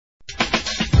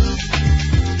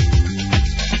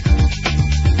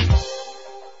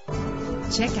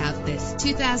Check out this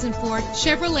 2004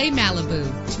 Chevrolet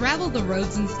Malibu. Travel the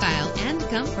roads in style and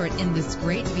comfort in this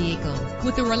great vehicle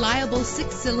with a reliable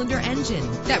 6-cylinder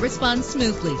engine that responds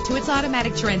smoothly to its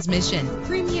automatic transmission.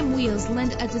 Premium wheels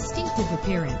lend a distinctive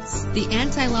appearance. The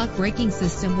anti-lock braking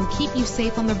system will keep you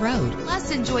safe on the road.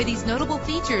 Plus, enjoy these notable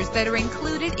features that are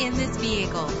included in this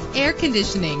vehicle: air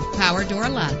conditioning, power door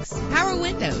locks, power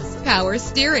windows, power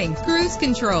steering, cruise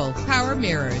control, power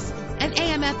mirrors, an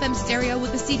AM/FM stereo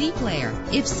with a CD player.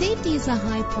 If safety is a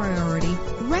high priority,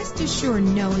 rest assured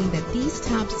knowing that these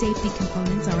top safety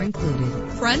components are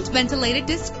included: front ventilated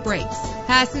disc brakes,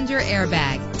 passenger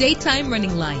airbag, daytime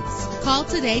running lights. Call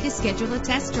today to schedule a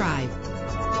test drive.